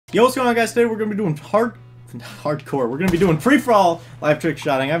Yo, what's going on, guys? Today we're going to be doing hardcore. We're going to be doing free-for-all live trick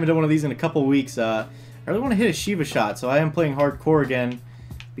shotting. I haven't done one of these in a couple weeks. I really want to hit a Shiva shot, so I am playing hardcore again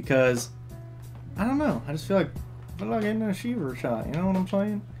because, I don't know, I just feel like hitting a Shiva shot, you know what I'm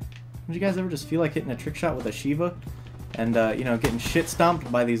saying? Don't you guys ever just feel like hitting a trick shot with a Shiva and, you know, getting shit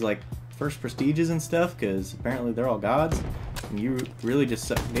stomped by these, like, first prestiges and stuff, because apparently they're all gods, and you really just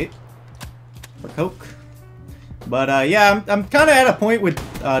suck it for coke. But yeah, I'm kind of at a point with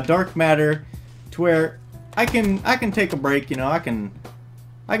Dark Matter to where I can take a break. You know, I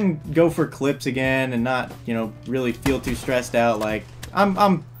can go for clips again and not, you know, really feel too stressed out. Like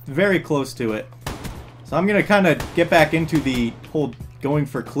I'm very close to it, so I'm gonna kind of get back into the whole going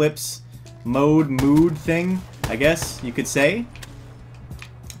for clips mood thing, I guess you could say.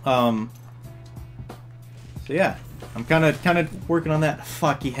 So yeah, I'm kind of working on that.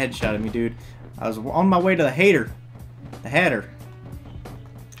 Fuck, he headshotted me, dude. I was on my way to the hater. The hatter.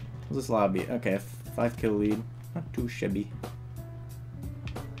 What's this lobby? Okay, 5 kill lead. Not too shabby.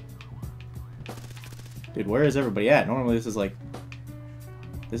 Dude, where is everybody at? Normally this is like...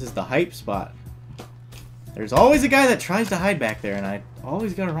 This is the hype spot. There's always a guy that tries to hide back there, and I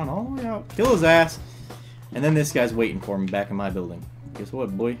always gotta run all the way out, kill his ass, and then this guy's waiting for me back in my building. Guess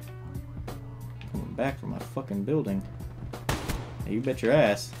what, boy? Coming back from my fucking building. Hey, you bet your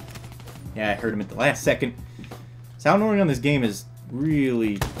ass. Yeah, I heard him at the last second. Sound noiring on this game is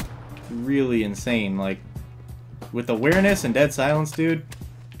really, really insane. Like, with awareness and dead silence, dude,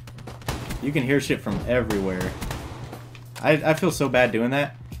 you can hear shit from everywhere. I feel so bad doing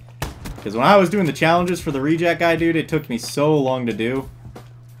that. Because when I was doing the challenges for the reject guy, dude, it took me so long to do.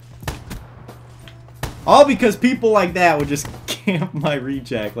 All because people like that would just camp my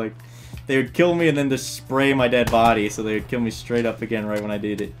reject. Like, they would kill me and then just spray my dead body, so they would kill me straight up again right when I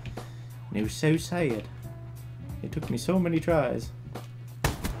did it. And it was so sad. It took me so many tries.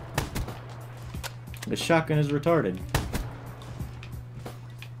 The shotgun is retarded.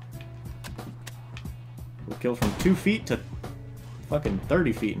 We'll kill from 2 feet to fucking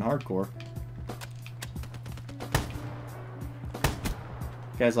 30 feet in hardcore.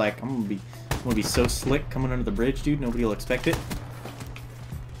 Guy's like, I'm gonna be so slick coming under the bridge, dude. Nobody will expect it.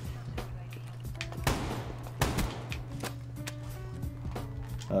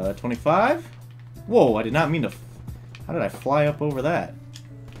 25? Whoa, I did not mean to... How did I fly up over that?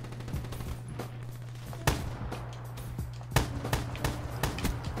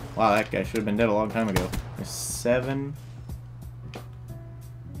 Wow, that guy should have been dead a long time ago. 7.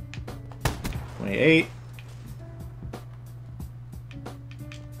 28.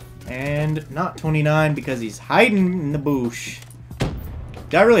 And not 29 because he's hiding in the bush.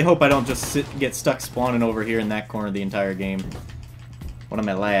 I really hope I don't just get stuck spawning over here in that corner the entire game. When I'm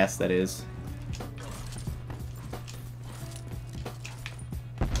at last, that is.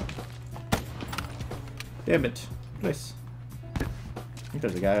 Damn it. Nice. I think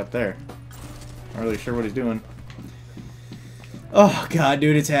there's a guy up there. Not really sure what he's doing. Oh, God,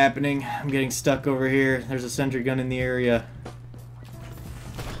 dude, it's happening. I'm getting stuck over here. There's a sentry gun in the area.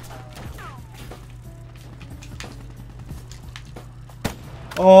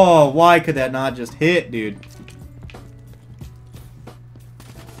 Oh, why could that not just hit, dude?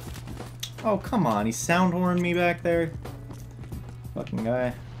 Oh, come on. He's sound horning me back there. Fucking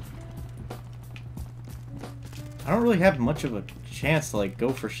guy. I don't really have much of a chance to, like, go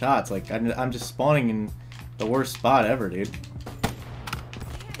for shots. Like, I'm just spawning in the worst spot ever, dude.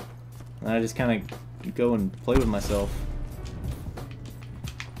 And I just kind of go and play with myself.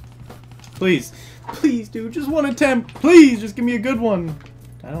 Please. Please, dude. Just one attempt. Please, just give me a good one.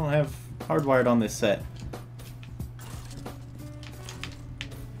 I don't have hardwired on this set.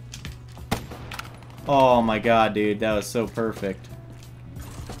 Oh my god, dude, that was so perfect.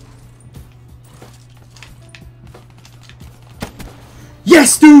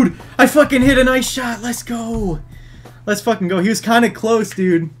 Yes, dude! I fucking hit a nice shot. Let's go. Let's fucking go. He was kind of close,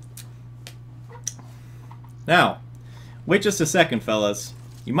 dude. Now, wait just a second, fellas.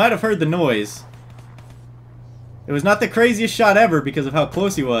 You might have heard the noise. It was not the craziest shot ever because of how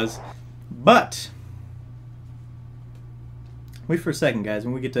close he was, but wait for a second, guys.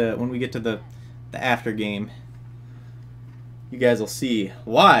 When we get to the after game, you guys will see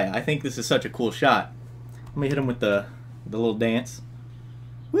why I think this is such a cool shot. Let me hit him with the little dance.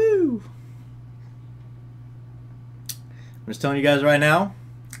 Woo! I'm just telling you guys right now,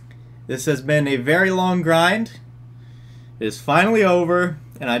 this has been a very long grind. It is finally over,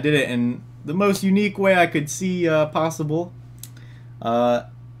 and I did it in the most unique way I could see possible. In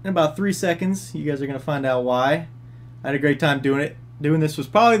about 3 seconds, you guys are going to find out why. I had a great time doing it. Doing this was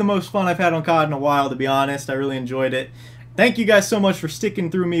probably the most fun I've had on COD in a while, to be honest. I really enjoyed it. Thank you guys so much for sticking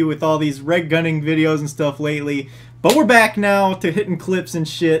through me with all these reg gunning videos and stuff lately. But we're back now to hitting clips and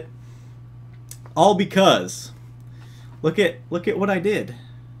shit. All because look at what I did.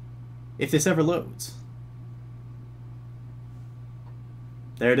 If this ever loads.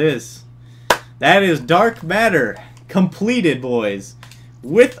 There it is. That is Dark Matter completed, boys,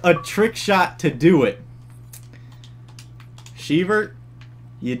 with a trick shot to do it. Sheevert,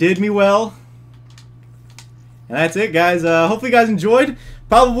 you did me well. And that's it, guys. Hopefully you guys enjoyed.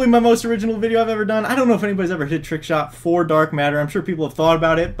 Probably my most original video I've ever done. I don't know if anybody's ever hit a trick shot for Dark Matter. I'm sure people have thought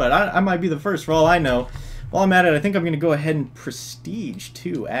about it, but I might be the first for all I know. While I'm at it, I think I'm going to go ahead and Prestige,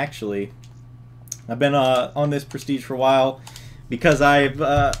 too, actually. I've been on this Prestige for a while because I've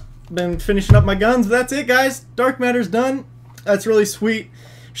been finishing up my guns. That's it, guys. Dark Matter's done. That's really sweet.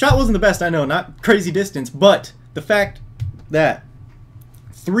 Shot wasn't the best, I know. Not crazy distance, but the fact that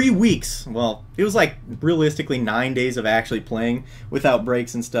 3 weeks, well, it was like realistically 9 days of actually playing without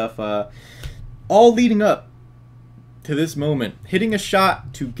breaks and stuff, all leading up to this moment. Hitting a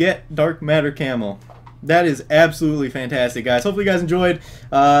shot to get Dark Matter camo. That is absolutely fantastic, guys. Hopefully you guys enjoyed.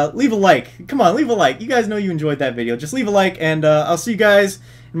 Leave a like. Come on, leave a like. You guys know you enjoyed that video. Just leave a like, and I'll see you guys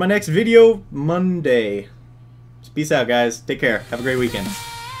in my next video Monday. Peace out, guys. Take care. Have a great weekend.